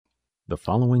The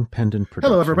following pendant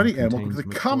production. Hello, everybody, and welcome to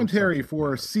the commentary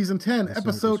for Season 10,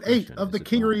 Episode 8 of the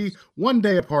Kingery, One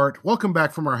Day Apart. Welcome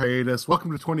back from our hiatus. Welcome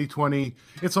to 2020.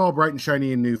 It's all bright and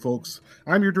shiny and new, folks.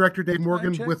 I'm your director, Dave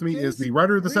Morgan. With me is the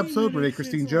writer of this episode, Rene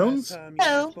Christine Jones.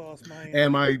 Hello.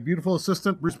 And my beautiful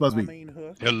assistant, Bruce Busby.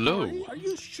 Hello. Are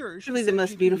you sure She's the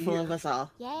most beautiful of us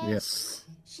all. Yes.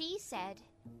 She said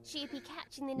she'd be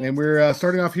catching the And we're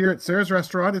starting off here at Sarah's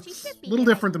restaurant. It's a little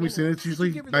different than we've seen. It's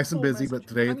usually nice and busy, but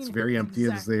today it's very empty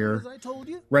as they're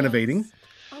renovating.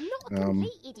 I'm not a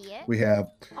complete idiot. We have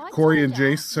Corey and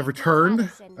Jace have returned.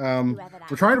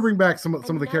 We're trying to bring back some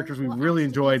of the characters we really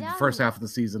enjoyed the first half of the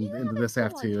season into this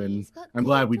half too, and I'm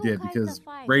glad we did because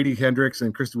Brady Hendricks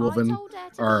and Christy Wolven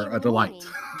are a delight.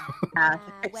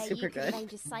 Super good.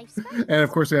 And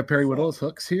of course we have Perry Whittle as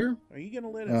Hooks here. Are you going to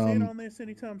let us in on this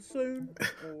anytime soon,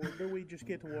 or do we just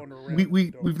get to wander around?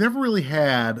 We've never really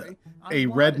had a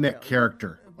redneck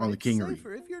character on the Kingery.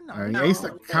 Ace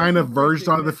kind of verged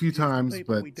on it a few times,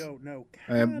 but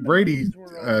Brady,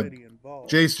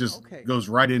 Jace just goes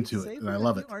right into it, and I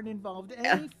love it. Aren't involved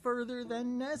any further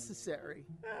than necessary.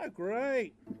 Ah,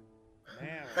 great.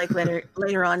 Like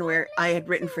later on, where I had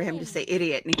written for him to say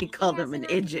idiot, and he called him an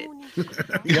idiot.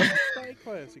 Yep.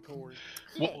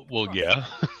 Well, yeah.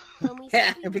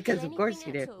 Yeah, because of course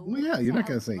you do. Well, yeah, you're not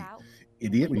going to say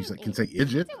idiot when you can say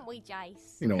idiot.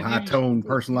 You know, high-toned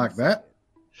person like that.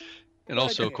 And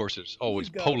also, of course, it's always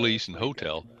police and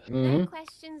hotel. No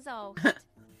questions asked.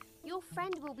 Your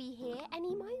friend will be here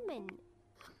any moment.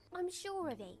 I'm sure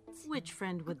of it. Which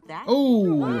friend would that?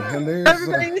 Oh, and there's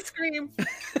Everybody scream.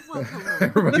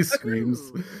 everybody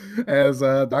screams as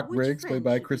Doc Briggs, played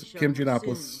by Kim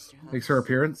Giannopoulos, makes her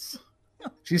appearance.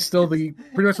 She's still pretty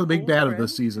much the big bad of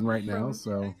this season right now.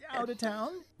 So Out of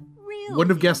town? Really?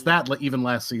 wouldn't have guessed that even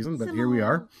last season, but here we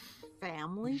are.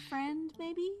 Family friend,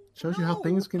 maybe? Shows you how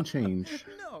things can change.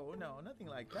 No, nothing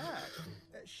like that.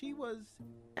 She was...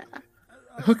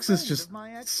 Hooks is just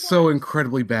so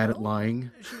incredibly bad at lying.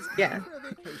 Yeah.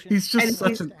 He's just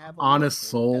such an honest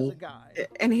soul.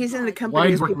 And he's in the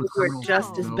company of people who are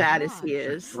just as bad as he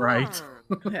is. Right.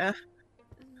 Yeah.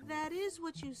 That is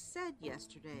what you said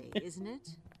yesterday, isn't it?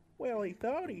 Well, he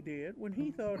thought he did when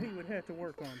he thought he would have to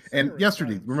work on. And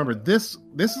yesterday, remember this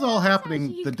is all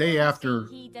happening the day after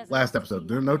last episode.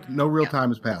 There no real time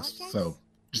has passed, so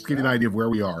just to give you an idea of where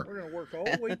we are. We're gonna work all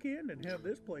weekend and have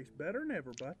this place better than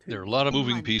ever by Tuesday. There are a lot of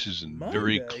moving pieces in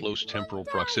very close temporal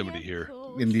proximity here.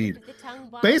 Indeed.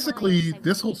 Basically,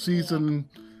 this whole season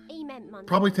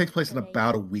probably takes place in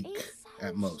about a week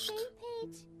at most.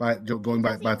 By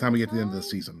the time we get to the end of the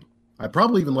season.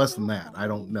 Probably even less than that. I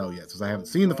don't know yet, since I haven't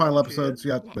seen the final episodes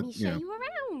yet. But you know,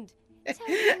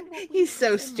 He's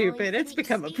so stupid. It's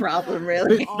become a problem,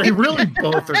 really. they really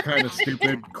both are kind of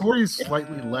stupid. Corey's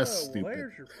slightly less stupid.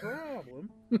 There's your problem.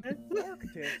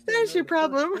 There's your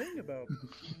problem. About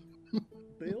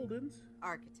buildings.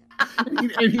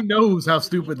 Architect. And he knows how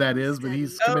stupid that is, but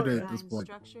he's committed at this point.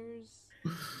 Structures,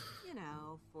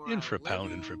 In for a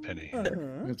pound, in for a penny.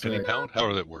 That's Penny right. pound,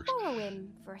 however that works. Borrow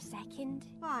him for a second.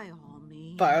 by all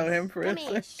means. Borrow him for a Come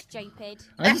here, second. stupid.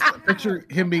 I just picture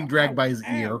him being dragged by his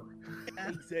ear.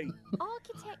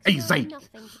 Architects Hey, know Zane.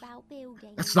 nothing about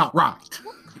buildings. That's not right.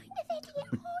 What kind of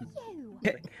idiot are you?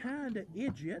 The kind of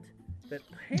idiot that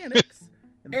panics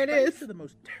in There the it face is. of the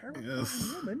most terrifying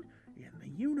Yes. woman in the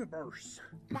universe.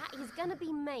 That is gonna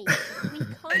be me. We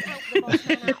can't help the boss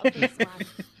man out of this one.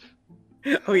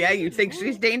 Oh yeah, you think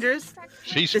she's dangerous?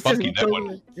 She's This funky, isn't that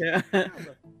one. Yeah.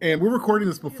 And we're recording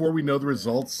this before we know the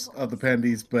results of the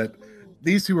Pendies, but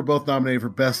these two were both nominated for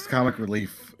Best Comic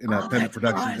Relief in a Pendant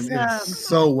production. And awesome. it's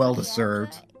so well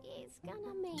deserved. It's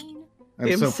gonna mean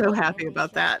I'm so happy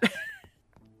about that.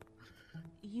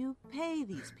 You pay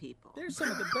these people. They're some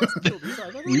of the best builders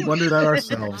I've ever We seen. wondered that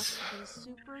ourselves. They're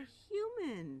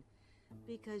superhuman.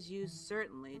 Because you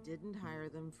certainly didn't hire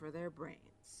them for their brains.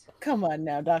 Come on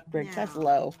now, Doc Briggs, that's Now.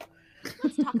 low.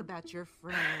 Let's talk about your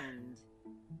friend.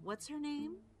 What's her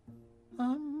name?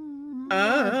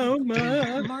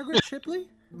 Margaret Shipley?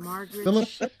 Margaret. Philip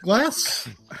Glass?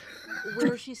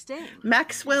 Where is she staying?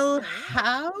 Maxwell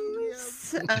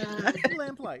House?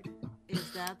 Lamplight.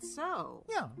 Is that so?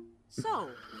 Yeah. So,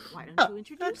 why don't you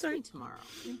introduce sorry. me tomorrow?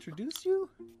 Introduce you?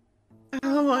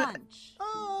 Oh, Lunch.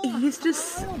 Oh, he's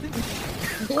just I don't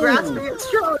think we grasping at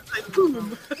straws. Like,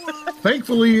 boom.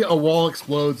 Thankfully, a wall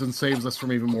explodes and saves us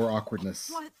from even more awkwardness.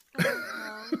 What the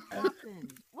hell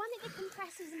happened? one of the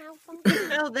compressors malfunctioned.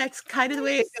 Well, that's kind of the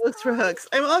way it goes for Hooks.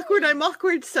 I'm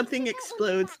awkward, something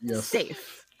explodes. Yes.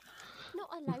 Safe. Not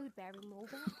a load bearing wall,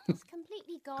 but it's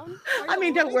completely gone. I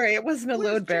mean, don't worry, it wasn't a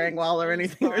load-bearing wall or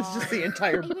anything. It was just the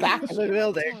entire back of the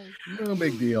building. No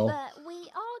big deal. But we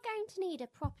are going to need a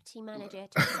property manager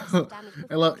to assess the damage.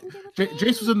 I love before we can do a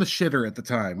Jace was in the shitter at the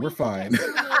time. We're fine.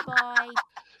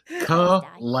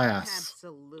 Alas.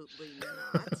 Absolutely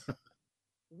not.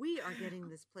 We are getting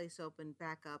this place open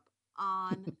back up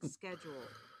on schedule.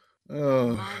 Oh.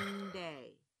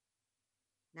 Monday.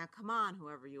 Now, come on,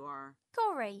 whoever you are.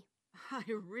 Corey. I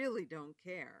really don't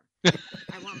care.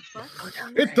 I want buses.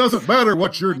 It doesn't matter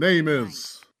what your name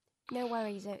is. No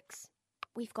worries, Ooks.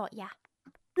 We've got ya.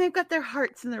 They've got their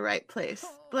hearts in the right place.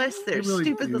 Bless their really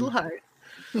stupid do. little heart.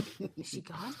 Is she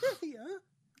gone? Tithia?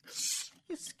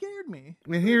 You scared me.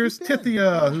 And here's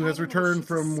Tithia, who has returned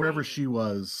from wherever she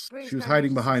was. She was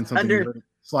hiding behind something.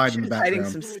 Slide in the Hiding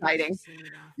background. some siding.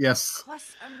 Yes.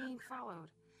 Plus, I'm being followed.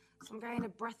 Some guy in a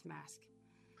breath mask.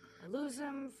 I lose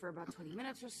him for about 20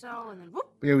 minutes or so, and then whoop.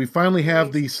 Yeah, we finally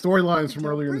have the storylines from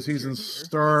earlier in the season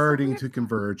starting to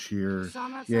converge here.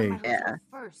 Yay. Yeah.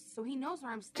 First, so he knows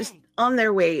where I'm staying. Just on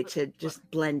their way to just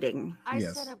blending. I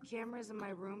Yes. set up cameras in my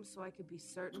room so I could be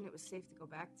certain it was safe to go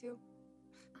back to.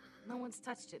 No one's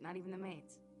touched it, not even the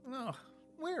maids. Oh,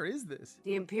 where is this?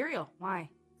 The Imperial. Why?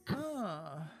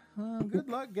 Good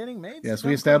luck getting maids. Yes,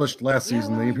 we established last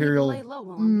season the well, Imperial, lay low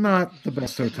while I'm not the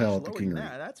best hotel at the Lower than Kingery.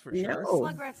 that, that's for Yeah. sure. Oh.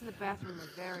 Slug rats in the bathroom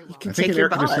are very well. can I think take the your air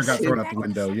conditioner boss. got thrown out the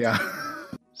window, yeah.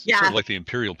 Yeah. Sort of like the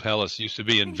Imperial Palace used to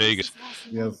be in Vegas.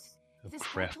 Yes.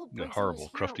 A horrible,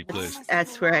 crufty place.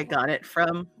 That's where I got it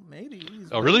from. Maybe. he's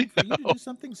Oh, really? waiting for you to do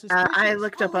something I suspicious.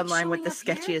 looked up online what the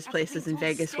sketchiest places in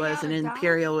Vegas was, and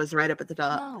Imperial was right up at the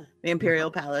top. No. The Imperial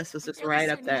Palace was just right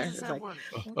up there. It's like,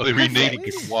 Oh, they renamed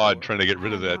Quad trying to get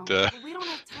rid of that. We don't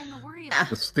have time to worry about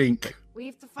The it. stink. We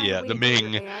have to find Yeah, a way the to deal with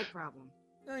Ming. the AI problem.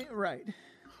 Right.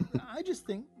 I just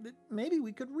think that maybe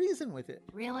we could reason with it.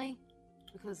 Really?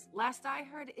 Because last I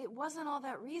heard, it wasn't all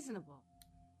that reasonable.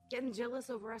 Getting jealous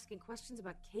over asking questions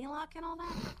about K-Lock and all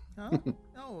that? Huh?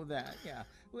 Oh, that, yeah.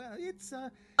 Well, it's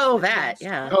oh, that,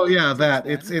 yeah. Oh yeah, that.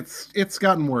 It's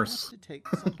gotten worse. to take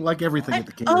some Like everything at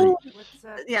the Kingery. Oh,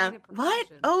 What's, yeah. point of What?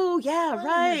 precaution? Oh, yeah, Well,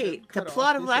 right. cut The off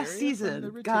plot of this last area from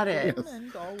season. the Got it. reticulum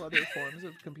and all other forms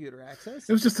of computer access.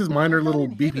 It was just his minor I've got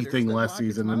little beepy inhibitors thing that last block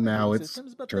its season, and now monitoring it's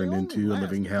systems, but they turned only into a last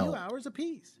living a few hell. hours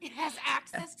apiece. It has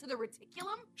access to the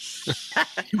reticulum?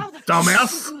 You How the dumbass! fuck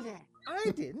did you do that?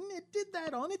 I didn't. It did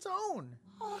that on its own.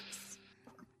 Hooks.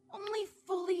 Only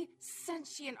fully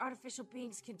sentient artificial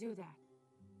beings can do that.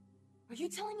 Are you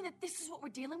telling me that this is what we're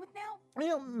dealing with now?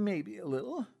 Well, maybe a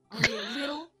little. Only a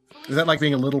little? Is that like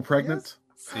being a little pregnant?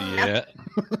 So Yeah.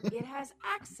 it has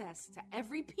access to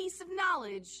every piece of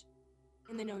knowledge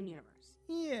in the known universe.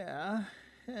 Yeah.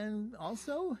 And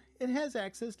also, it has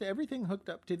access to everything hooked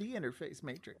up to the interface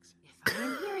matrix. If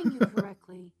I'm hearing you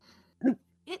correctly,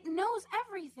 it knows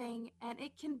everything and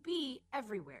it can be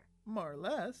everywhere. More or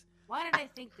less. Why did I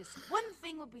think this one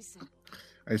thing would be simple?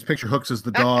 I just picture Hooks as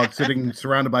the dog sitting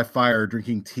surrounded by fire,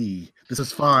 drinking tea. This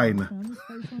is fine. Found this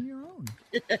place on your own.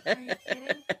 Are you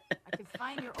kidding? I can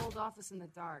find your old office in the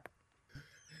dark. Do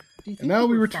you And think now you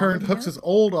we were return to followed Hooks' him?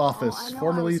 old I office, know I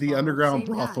formerly was the followed, underground same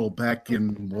guy. brothel, back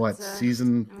in, what, That's,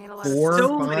 season I made a lot of 4,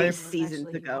 So many 5? seasons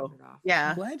Actually, ago. wandered off. I'm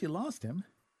Yeah. glad you lost him.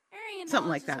 Burying Something knowledge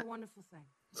like is that. a wonderful thing.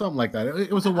 Something like that.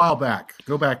 It was a while back.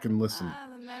 Go back and listen.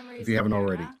 The memories if you haven't are there,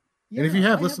 already. huh? And if you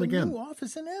have, I listen a again. New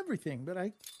office and everything, but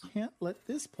I can't let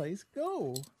this place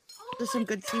go. Oh There's some my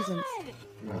good seasons. God!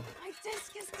 My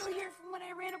disc is still here from when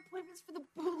I ran appointments for the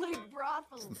bootleg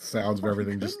brothel. The sounds of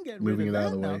everything just Couldn't get moving rid it of out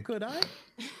of the that way. now, could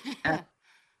I?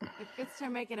 It fits her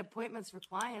making appointments for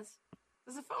clients.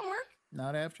 Does the phone work?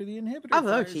 Not after the inhibitor. Bravo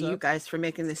fires to you up. guys for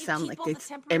making this Did you sound keep like all the this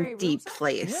temporary empty rooms up? Yep,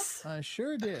 place I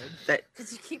sure did. that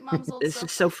Did you keep mom's old is sofa?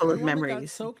 just so full The of one that got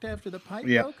memories. soaked after the pipe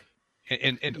Yeah. broke?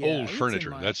 And Yeah, old it's in furniture.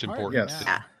 my That's apartment important. Yes.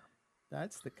 now. Yeah.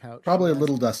 That's the couch. Probably a she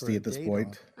little asked me for dusty a at this date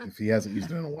point, on. if he hasn't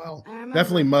used it in a while. I remember.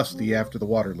 Definitely musty after the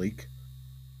water leak.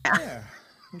 Yeah.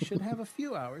 We should have a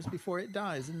few hours before it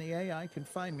dies and the AI can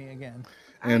find me again.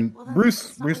 And well, then Bruce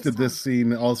it's Bruce always did this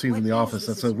scene, all the scenes in the What is office.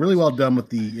 the That's really well done with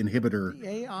the inhibitor. The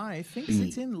AI thinks Thingy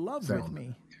it's in love with sound.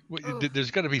 me. Well,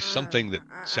 There's got to be something that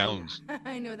sounds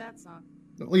I know that song.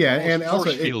 Well, yeah, and also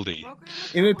force it, fieldy.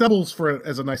 and it doubles for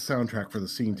as a nice soundtrack for the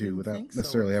scene too, without think so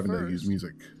necessarily at having to first. use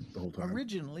music the whole time.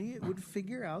 Originally, it would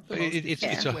figure out the most It's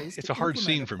efficient ways it's to a hard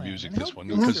implement scene a for plan music. and This help one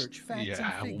you because research facts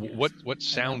yeah, and figures. what And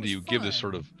sound that do you was give this fun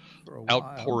sort of for a while.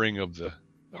 outpouring of the But I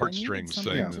needed heartstrings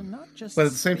something thing? to not just But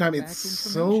at the same spit time, back it's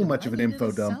so information. much of I an needed info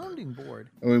a dump. sounding board.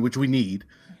 Which we need.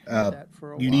 Had that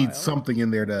for a You need while, something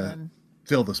in there to and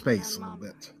fill the space a little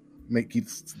bit. Keep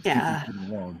Yeah. it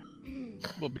along.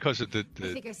 Well, because the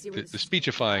think I see where this is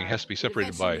speechifying going. has to be It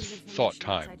separated by eventually moves thought information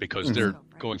time outside because the they're scope,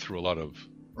 right? going through a lot of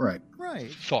Right.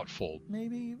 right. thoughtful.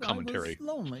 Maybe commentary. I was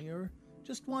lonely or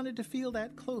just wanted to feel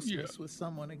that closeness with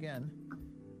someone again.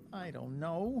 I don't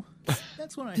know.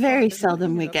 That's when I Very thought that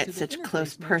seldom hooking we it up get to the such interface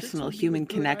close matrix personal would be a human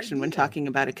good connection when idea. talking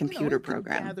about a You know, computer it could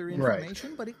program. gather Right.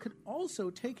 information, but it could also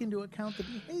take into account the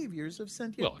behaviors of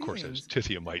sentient Well, of course, as beings.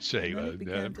 Tithia might say, And then it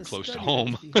began to close to study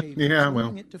home. those behaviors, Yeah, learning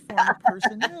well. it to form a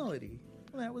personality.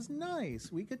 Well, that was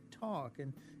nice. We could talk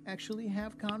and actually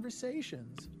have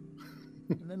conversations.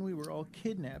 And then we were all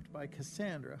kidnapped by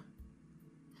Cassandra.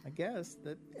 I guess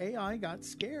that AI got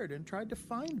scared and tried to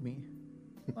find me.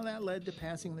 Well, that led to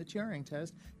passing the Turing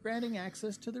test, granting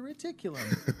access to the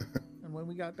reticulum. And when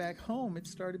we got back home, it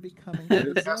started becoming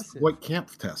possessive What camp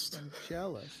test? and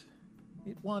jealous.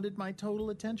 It wanted my total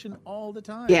attention all the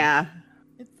time. Yeah.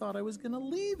 It thought I was going to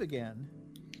leave again.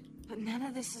 But none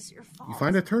of this is your fault. You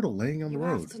find a turtle laying on the You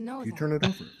have road. to know You that. turn it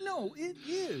over. No, it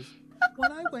is.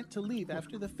 When I went to leave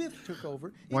after the fifth took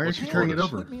over, Why aren't you it turning it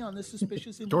put over? me on the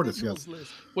suspicious Tortoise, individuals yes.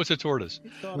 list. What's a tortoise?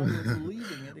 It thought I was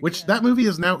leaving it Which again. that movie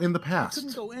is now in the I couldn't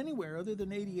past. go anywhere other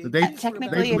than 88. The date- days for Technically,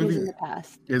 about it a is movie- in year. the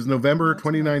past. Is November That's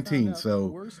when I found 2019, out the so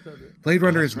worst of it. Blade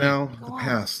Runner is Right. now Go the on.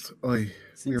 past. Oy, we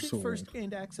are Since so it first old.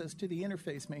 gained access to the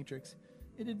interface matrix,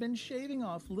 it had been shaving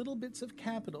off little bits of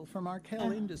capital from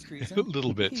Arkell Industries and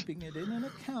Little bits. keeping it in an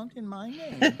account in my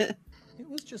name. It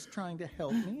was just trying to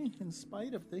help me in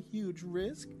spite of the huge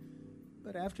risk.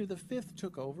 But after the fifth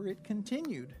took over, it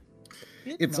continued.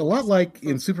 It's a lot like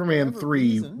in Superman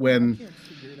 3 when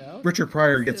Richard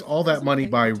Pryor gets all that money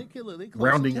by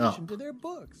rounding up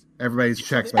everybody's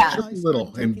checks by just a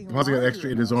little and depositing that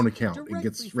extra in his own account and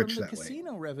gets rich that way.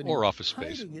 Or Office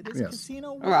Space. Yes.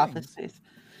 Or Office Space.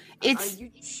 It's, Are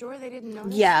you sure they didn't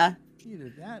notice? yeah. Either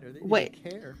that or they What-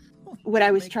 didn't care. What I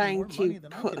was Making trying more money to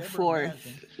than I could put ever forth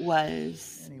imagine.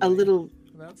 was a Anyway, little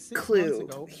about 6 clue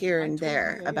months ago, here I and told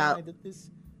there the AI about, that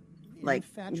this like,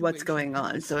 what's infatuation going had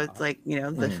on. to So it's stop. like, you know,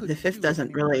 I the couldn't fifth do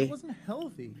doesn't anymore. It really, wasn't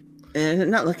healthy.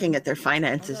 not looking at their I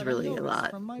finances got really a notice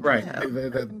lot. from my Right. bank.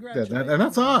 And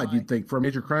that's odd, you'd think, for a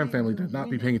major crime family to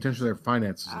not be paying attention to their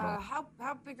finances at all.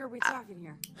 How big are we talking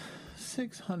here?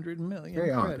 600 million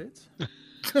Very odd. credits.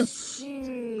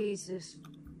 Jesus.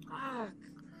 Fuck.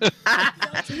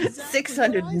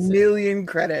 600 million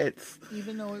credits.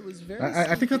 Even though it was very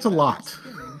I think that's a lot.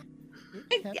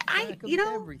 You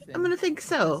know, I'm gonna think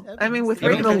so. I mean, with Even-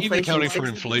 regular even inflation, accounting for 600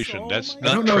 inflation, that's I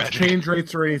not don't know tragic. exchange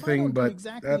rates or anything, but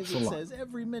that's a lot.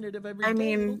 I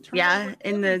mean, yeah,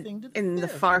 in the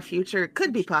far future, it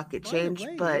could be pocket change,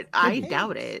 but I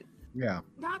doubt it. Yeah.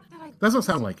 Not that I Doesn't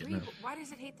sound like it, disagree, no. but why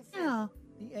does it hate the fifth? Yeah.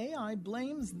 The AI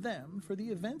blames them for the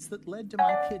events that led to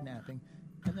my kidnapping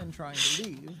and then trying to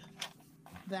leave.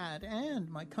 That and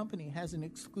my company has an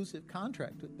exclusive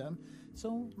contract with them,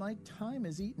 so my time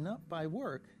is eaten up by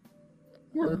work.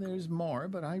 And there's more,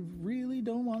 but I really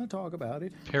don't want to talk about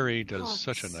it. Perry does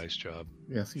such a nice job.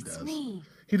 Yes, he It's does. me.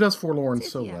 He does Forlorn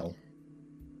so Tithia. well.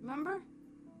 Remember?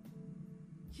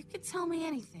 You could tell me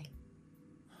anything.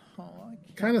 Oh, I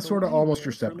can't Kinda, go sorta, almost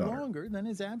your anywhere for stepdaughter. Longer than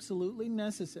is absolutely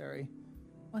necessary.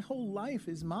 My whole life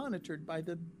is monitored by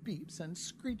the beeps and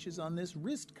screeches on this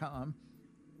wrist comm.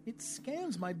 It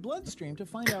scans my bloodstream to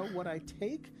find out what I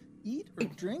take, eat, or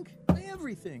drink.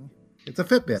 Everything. It's a I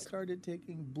Fitbit. started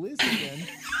taking Bliss again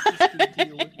just to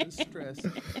deal with the stress.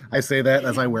 I say that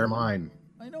as I wear mine.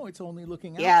 I know it's only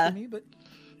looking out Yeah. for me, but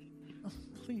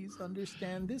please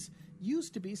understand, this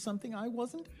used to be something I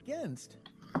wasn't against.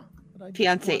 But I just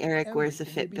Fiance want Eric wears a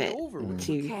everything to be Fitbit over with.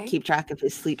 to Okay. keep track of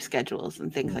his sleep schedules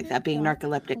and things like that. Being Yeah,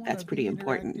 narcoleptic, one that's of pretty the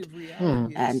important. interactive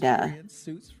reality And, experience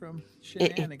suits from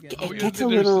it Shenanigans. Oh, gets a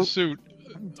there's little- the suit.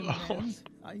 Demands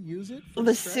I use it for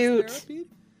The stress suit. therapy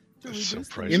to It's so reduce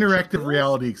the pricey. need for Interactive pills.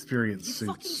 reality experience You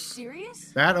fucking suits.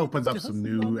 serious? That opens up some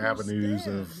Doesn't new avenues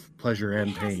understand. of pleasure and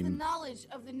It has the pain. knowledge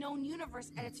of the known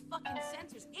universe at its fucking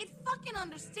centers. It fucking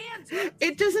understands. It.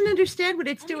 It doesn't understand what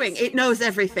it's doing. It knows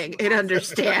everything. It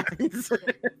understands.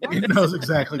 It knows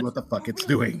exactly what the fuck it's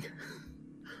doing.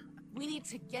 We need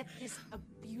to get this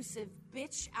abusive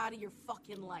bitch out of your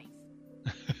fucking life.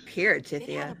 Here, If it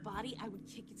had a Tithia. body, I would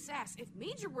kick its ass. If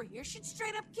Major were here, she'd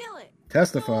straight up kill it.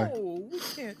 Testify. No, we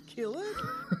can't kill it.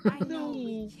 I know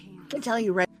we I can. can tell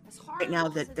you right As hard now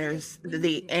as that it there's is, we the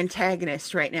need it.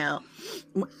 antagonist right now,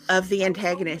 of the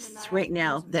antagonists right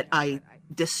now that I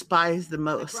despise the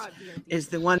most is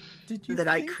the one Did you that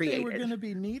I think they were created. going to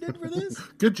be needed for this?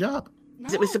 Good job.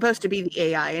 It was supposed to be the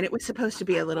AI, and it was supposed to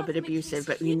be a little bit abusive,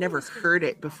 but you never heard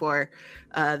it before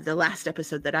the last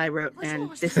episode that I wrote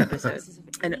and this episode.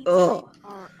 And Oh,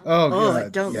 I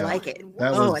God, don't yeah. like it.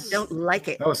 That I was- don't like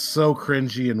it. That was so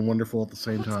cringy and wonderful at the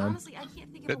same time.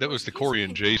 That was the Corey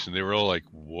and Jason. They were all like,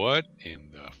 what in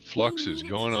the flux is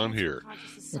going on here?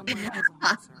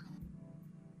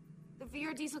 The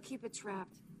VRDs will keep it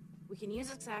trapped. We can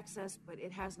use its access, but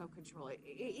it has no control.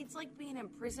 It's like being in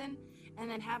prison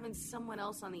and then having someone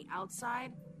else on the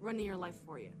outside running your life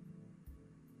for you.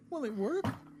 Will it work?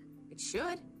 It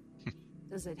should.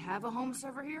 Does it have a home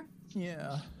server here?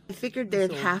 Yeah. I figured This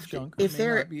there'd old have to, junker if may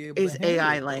there not be able is to handle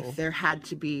AI it, life, though. there had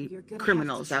to be You're gonna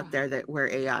criminals have to out there that were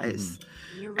AIs.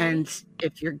 You're ready? And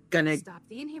if you're gonna Stop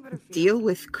the inhibitor field. deal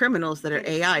with criminals that are Get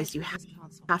it AIs, you connected to this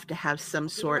console. have to have some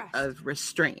sort rest. of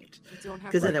restraint. You don't have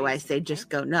Because to otherwise face they it,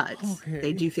 just okay? go nuts. They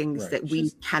Okay. do things Right. that we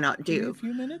Just cannot Give me do. a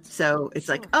few minutes. So it's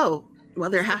like, Sure. oh, well,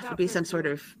 there Step have to out be for a some few sort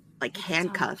of minutes. like Take your time.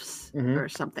 handcuffs Mhm. or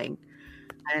something.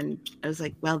 And I was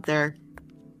like, well,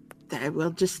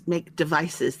 we'll just make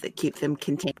devices that keep them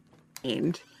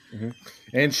contained.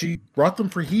 And she brought them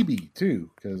for Hebe too,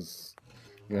 because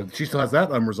she still has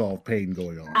that unresolved pain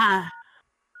going on. Ah,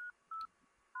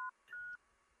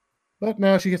 But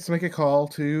now she gets to make a call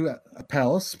to a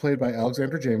Palace, played by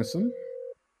Alexander Jameson.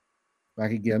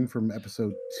 Back again from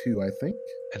episode 2, I think.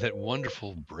 And that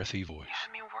wonderful breathy voice. You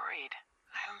had me worried.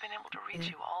 I haven't been able to reach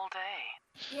you all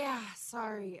day. Yeah,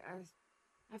 sorry.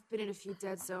 I've been in a few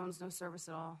dead zones, no service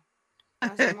at all.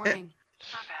 How's your morning?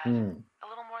 Not bad. A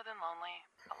little more than lonely,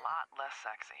 a lot less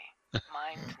sexy.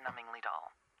 Mind-numbingly dull.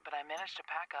 But I managed to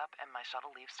pack up and my shuttle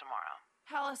leaves tomorrow.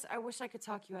 Palace, I wish I could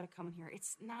talk you out of coming here.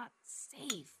 It's not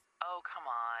safe. Oh, come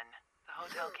on. The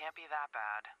hotel can't be that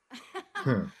bad.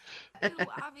 You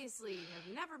obviously have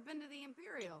never been to the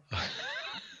Imperial. But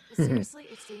seriously,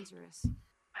 it's dangerous.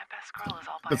 My best girl is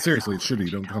all by But seriously, herself, it's shitty. and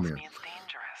she Don't come tells here. me it's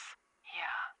dangerous.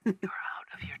 Yeah, you're out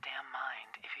of your damn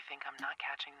mind if you think I'm not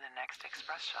catching the next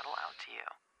express shuttle out to you.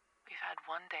 We've had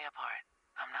one day apart.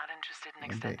 I'm not interested in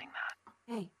extending that.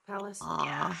 Hey, Palace. aw.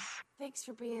 Yes. Thanks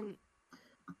for being...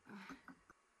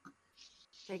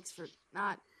 thanks for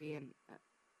not being...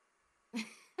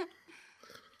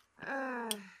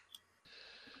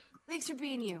 thanks for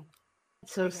being you.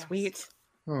 So guess. sweet.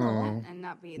 Oh, And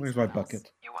not being where's my someone else.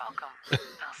 bucket? You're welcome.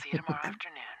 I'll see you tomorrow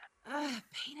afternoon.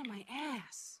 Pain in my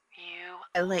ass. You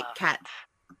I like love Kat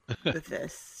with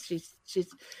this. She's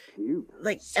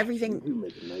like everything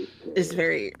is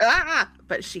very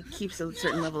but she keeps a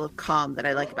certain level of calm that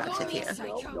I like about Tithia.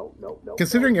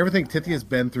 Considering everything Tithia's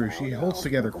been through, she holds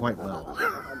together quite well.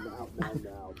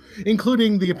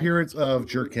 Including the appearance of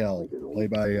Jerkel, played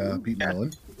by Pete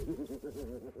Mellon.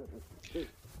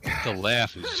 The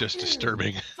laugh is just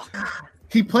disturbing.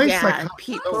 He plays Yeah, like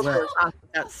Pete well. Wilbur talks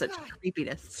about such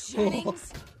creepiness.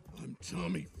 Jennings. I'm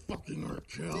Tommy fucking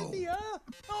Arkell. Tithia?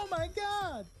 Oh my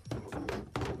god!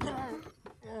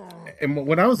 And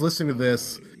when I was listening to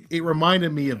this, it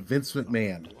reminded me of Vince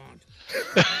McMahon.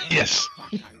 Yes.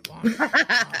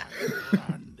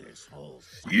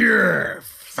 You're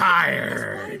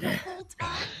fired.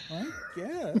 I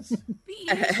guess. He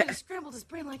should have scrambled his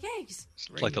brain like eggs.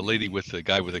 It's like the lady with the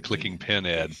guy with a clicking pen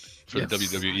ad for the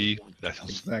Yes. WWE. That's a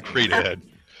Exactly. great ad.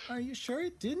 Are you sure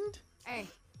it didn't? Hey,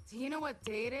 do you know what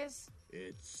day it is?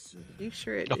 It's You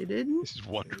sure it didn't? This is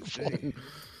wonderful.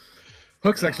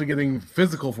 Hook's actually getting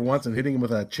physical for once and hitting him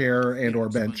with a chair and or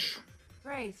bench.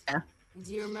 Great. Yeah. And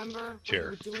do you remember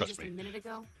Chair, what you were doing trust just me. a minute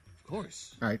ago? of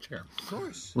course. All right, chair. Of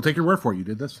course. We'll take your word for it. You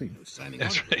did this scene. Signing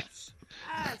That's right. autographs.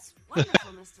 That's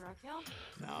wonderful, Mr. Arkell.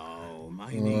 No,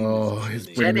 my name Oh, is his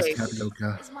Jenny. brain is Jenny.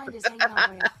 tapioca. His mind is hanging on by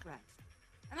a thread.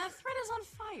 And that thread is on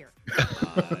fire.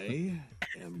 I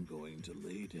am going to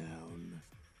lay down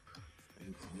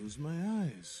and close my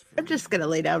eyes. I'm just gonna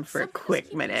lay down for a Something is quick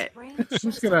keeping his minute. brain I'm shut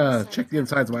just gonna inside check the his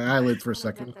insides of my head. eyelids for a That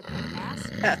second. ass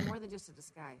is more than just a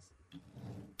disguise.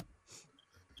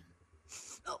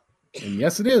 And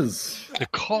yes, it is. The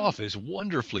cough is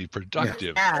wonderfully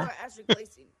productive. Yeah. Acid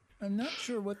glycine. I'm not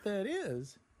sure what that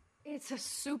is. It's a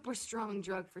super strong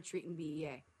drug for treating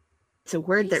BEA. It's a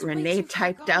word that He's way Renee too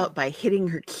typed forgotten. out by hitting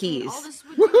her And keys. all this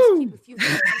would do is Woohoo! keep a few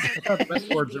things I thought the best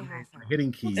inside words the are half hour.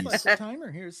 hitting keys. Looks like the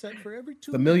timer here is set for every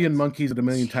 2 The million minutes. monkeys and a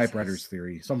million Jesus. typewriters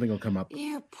theory. Something will come up.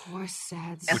 You poor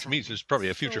sad Which son. means there's probably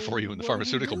a future for you in the So what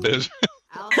do we pharmaceutical do? biz.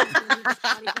 I'll have to leave his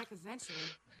body back eventually.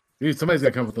 Dude, somebody's got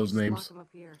to come up with those Just names. lock him up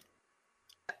here.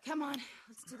 Come on,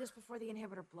 let's do this before the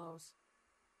inhibitor blows.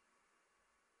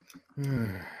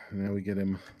 Now we get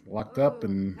him locked up Ooh,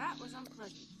 and that was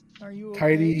unpleasant. Are you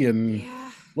tidy, okay? and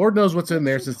Yeah, Lord knows what's in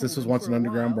there Should since this hold was him once for an a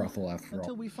underground while, brothel after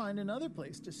Until all. we find another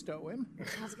place to stow him.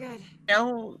 sounds good.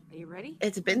 No, Are you ready?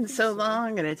 it's been so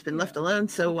long and it's been left alone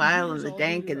so while in the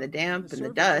dank and the damp and the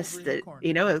dust that,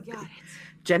 you know, Got it.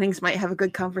 Jennings might have a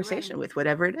good conversation with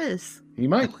whatever it is. He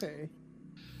might. Okay.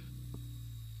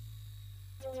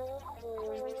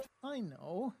 I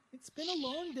know. It's been a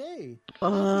long day.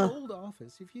 I'm at the old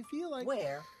office. If you feel like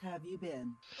Where have you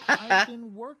been? I've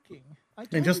been working. I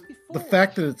told And just you the before.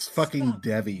 fact that it's fucking Stop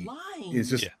Devi lying. is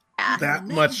just Yeah. that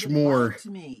much more. To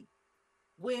me.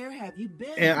 Where have you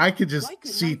been? And I could just Why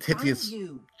couldn't see I find Tithia's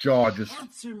you? jaw just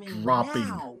Answer me dropping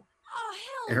now.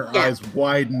 and her eyes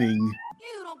widening You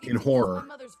don't get in to horror. use my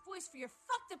mother's voice for your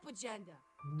fucked up agenda.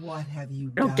 What have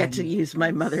you I don't done? get to use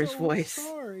my mother's So voice.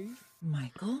 Sorry.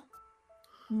 Michael,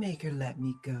 make her let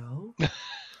me go.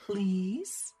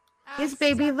 Please. Yes,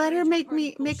 baby, let her make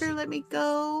her let me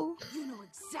go. You know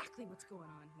exactly what's going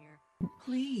on here.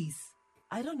 Please.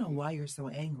 I don't know why you're so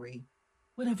angry.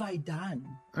 What have I done?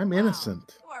 I'm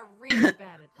innocent. You are really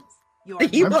bad at this. You're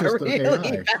You I'm are just an really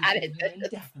AI. bad at this.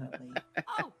 Indefinitely.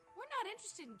 Oh, we're not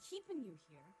interested in keeping you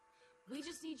here. We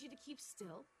just need you to keep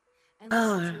still and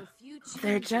listen to a few changes.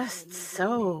 They're that just need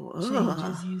so.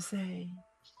 Changes, you say?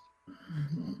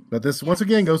 But this once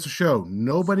again goes to show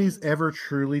nobody's ever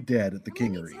truly dead at the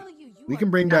And let me Kingery. tell you, you We are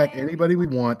can bring back very anybody we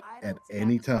want idle at to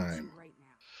any have to talk to time. right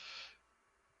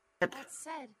now. That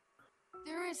said,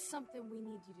 there is something we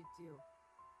need you to do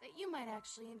that you might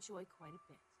actually enjoy quite a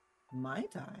bit.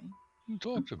 Might I?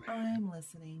 Talk to me. I'm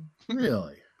listening.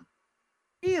 Really?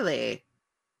 Really?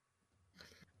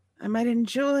 I might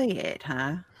enjoy it,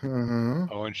 huh? Uh-huh.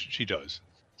 Oh, and she does.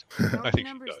 No I think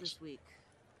she numbers does. this week.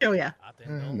 Oh, yeah.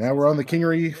 Now we're on the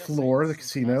Kingery floor, the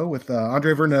casino, with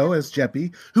Andre Verneau as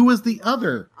Jeppy, who was the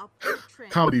other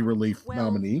comedy relief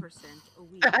nominee.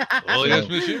 Oh, yes,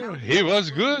 monsieur. He was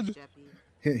good.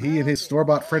 He and his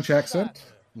store-bought French accent.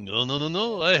 No, no, no,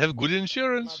 no. I have good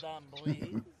insurance. I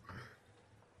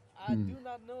do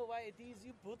not know why it is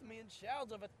you put me in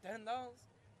charge of attendance.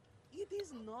 It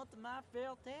is not my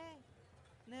forte,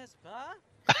 n'est-ce pas?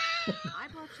 I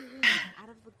brought you in out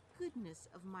of the goodness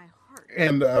of my heart.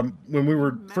 And when we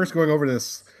were first going over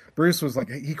this, Bruce was like,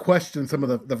 he questioned some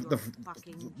of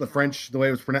the French, the way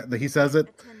it was pronounced, he says it.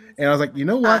 And I was like, you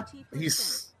know what?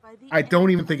 I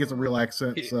don't even think it's a real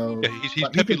accent, so He's but he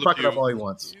Pepe can fuck it Le up all he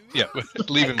wants. Yeah,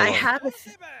 leave him I alone.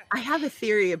 have a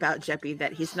theory about Jeppy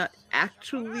that he's not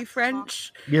actually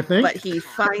French. You think? But he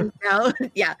finds out,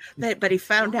 yeah, but he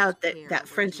found out that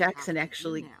French accent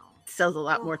actually sells a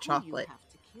lot more chocolate.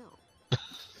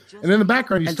 And in the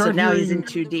background, you And start so now hearing he's in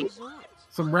too deep.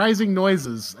 some rising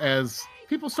noises as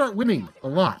people start winning a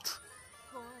lot.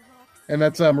 And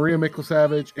that's Maria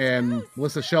Miklasavage and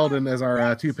Melissa Sheldon as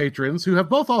our two patrons, who have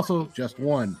both also just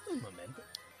won.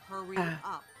 Hurry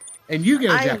up. And you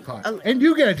get a jackpot. And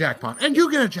you get a jackpot. And you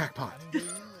get a jackpot.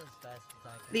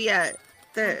 The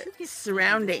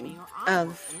surrounding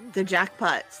of the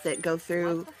jackpots that go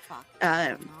through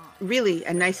really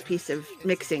a nice piece of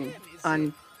mixing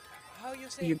on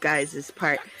you guys'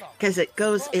 part, because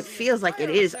it feels like it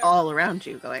is all around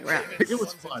you going around. It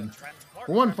was fun.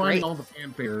 For one, finding all the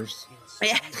fanfares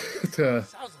to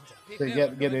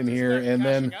get in here, and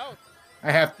then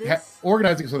I have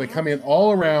organizing so they come in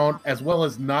all around, as well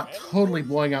as not totally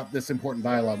blowing out this important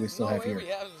dialogue we still have here.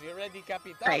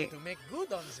 Right.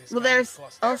 Well, there's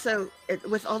also,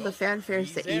 with all the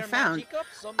fanfares that you found,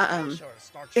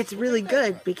 it's really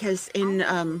good because in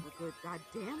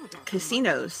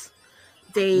casinos,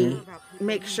 they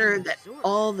make sure that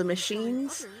all the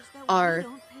machines are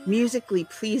musically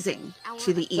pleasing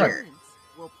to the ear.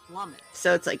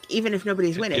 So it's like, even if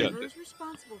nobody's winning.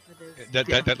 Yeah.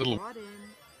 That little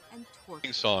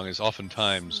song is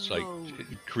oftentimes like,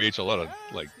 it creates a lot of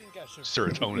like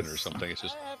serotonin or something. It's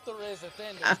just.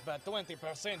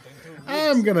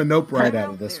 I'm gonna nope right out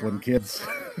of this one, kids.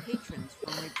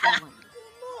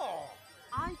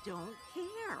 I don't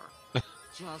care.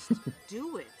 Just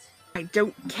do it. I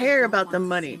don't care about the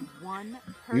money.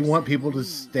 We want people to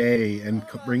stay and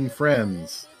bring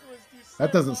friends.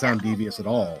 That doesn't sound devious at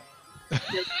all.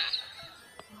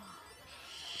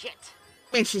 Shit.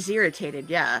 I mean, she's irritated,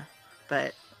 yeah,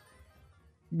 but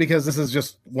Because this is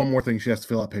just one more thing she has to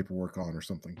fill out paperwork on or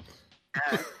something.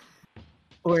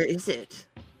 Or is it?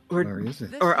 Or is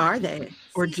it? Or are they?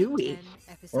 Or do we?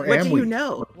 Or what am do we? you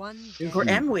know? Or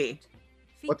am we?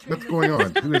 What's going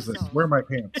on? Who is this? Where are my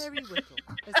pants?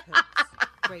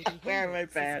 Where are my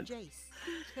pants?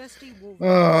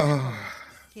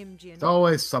 It's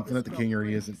always something at the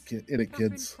Kingery, isn't it,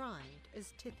 kids? Why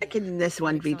couldn't this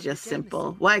one be just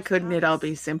simple? Why couldn't it all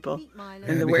be simple?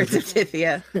 In the words of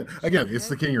Tithia. Again, it's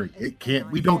the Kingery. It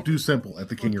can't. We don't do simple at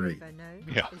the Kingery.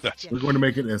 Yeah, that's. We're going to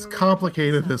make it as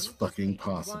complicated as fucking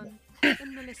possible. It's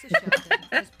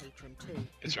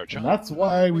our And job. that's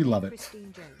why we love it.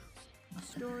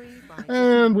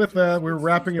 And with that, we're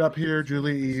wrapping it up here.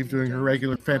 Julia Eve doing her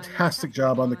regular fantastic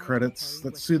job on the credits.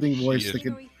 That soothing voice that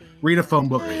could read a phone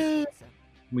book.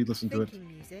 We listen to it.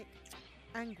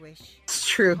 It's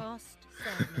true.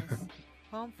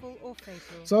 harmful or fatal.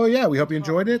 So yeah, we hope you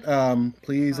enjoyed it.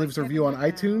 Please leave us a review on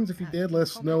iTunes if you did. Let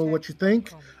us know what you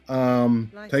think. Tell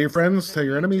your friends, tell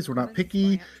your enemies. We're not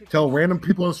picky. Tell random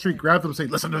people on the street, grab them and say,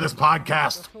 listen to this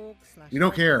podcast. We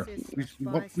don't care. We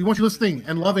want you listening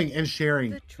and loving and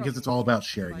sharing, because it's all about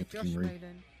sharing at the Kingery.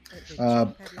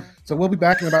 So we'll be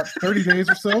back in about 30 days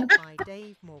or so.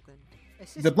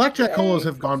 The Blackjack Colas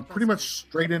have gone pretty much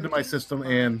straight into my system,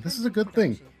 and this is a good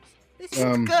thing. This is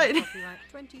good.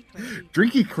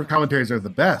 Drinky commentaries are the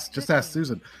best. Just ask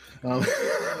Susan. There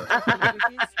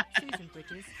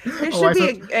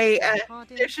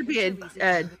should be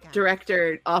a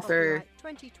director author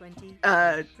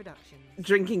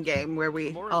drinking game where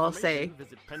we all say,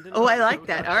 "Oh, I like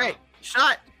that." All right,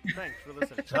 shot. Thanks for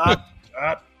listening. Shot.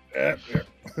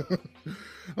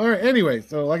 All right. Anyway,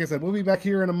 so like I said, we'll be back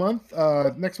here in a month.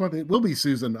 Next month it will be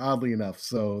Susan, oddly enough.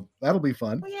 So that'll be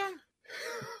fun. Oh, yeah.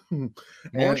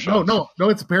 No,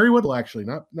 it's Perry Whittle, actually,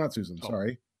 not Susan.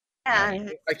 Sorry. Yeah.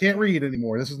 I can't read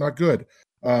anymore. This is not good.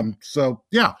 So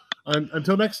yeah.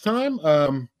 Until next time.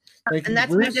 Thank you, and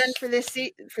that's Bruce. me done for this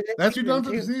That's you done for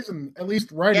the season, at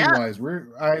least writing wise.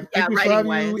 I think we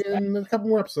still have you in a couple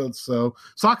more episodes. So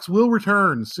Socks will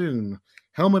return soon.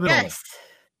 Helmet and all.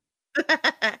 All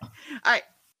right.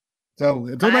 So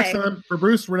until next time, for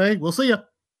Bruce, Renee, we'll see you.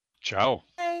 Ciao.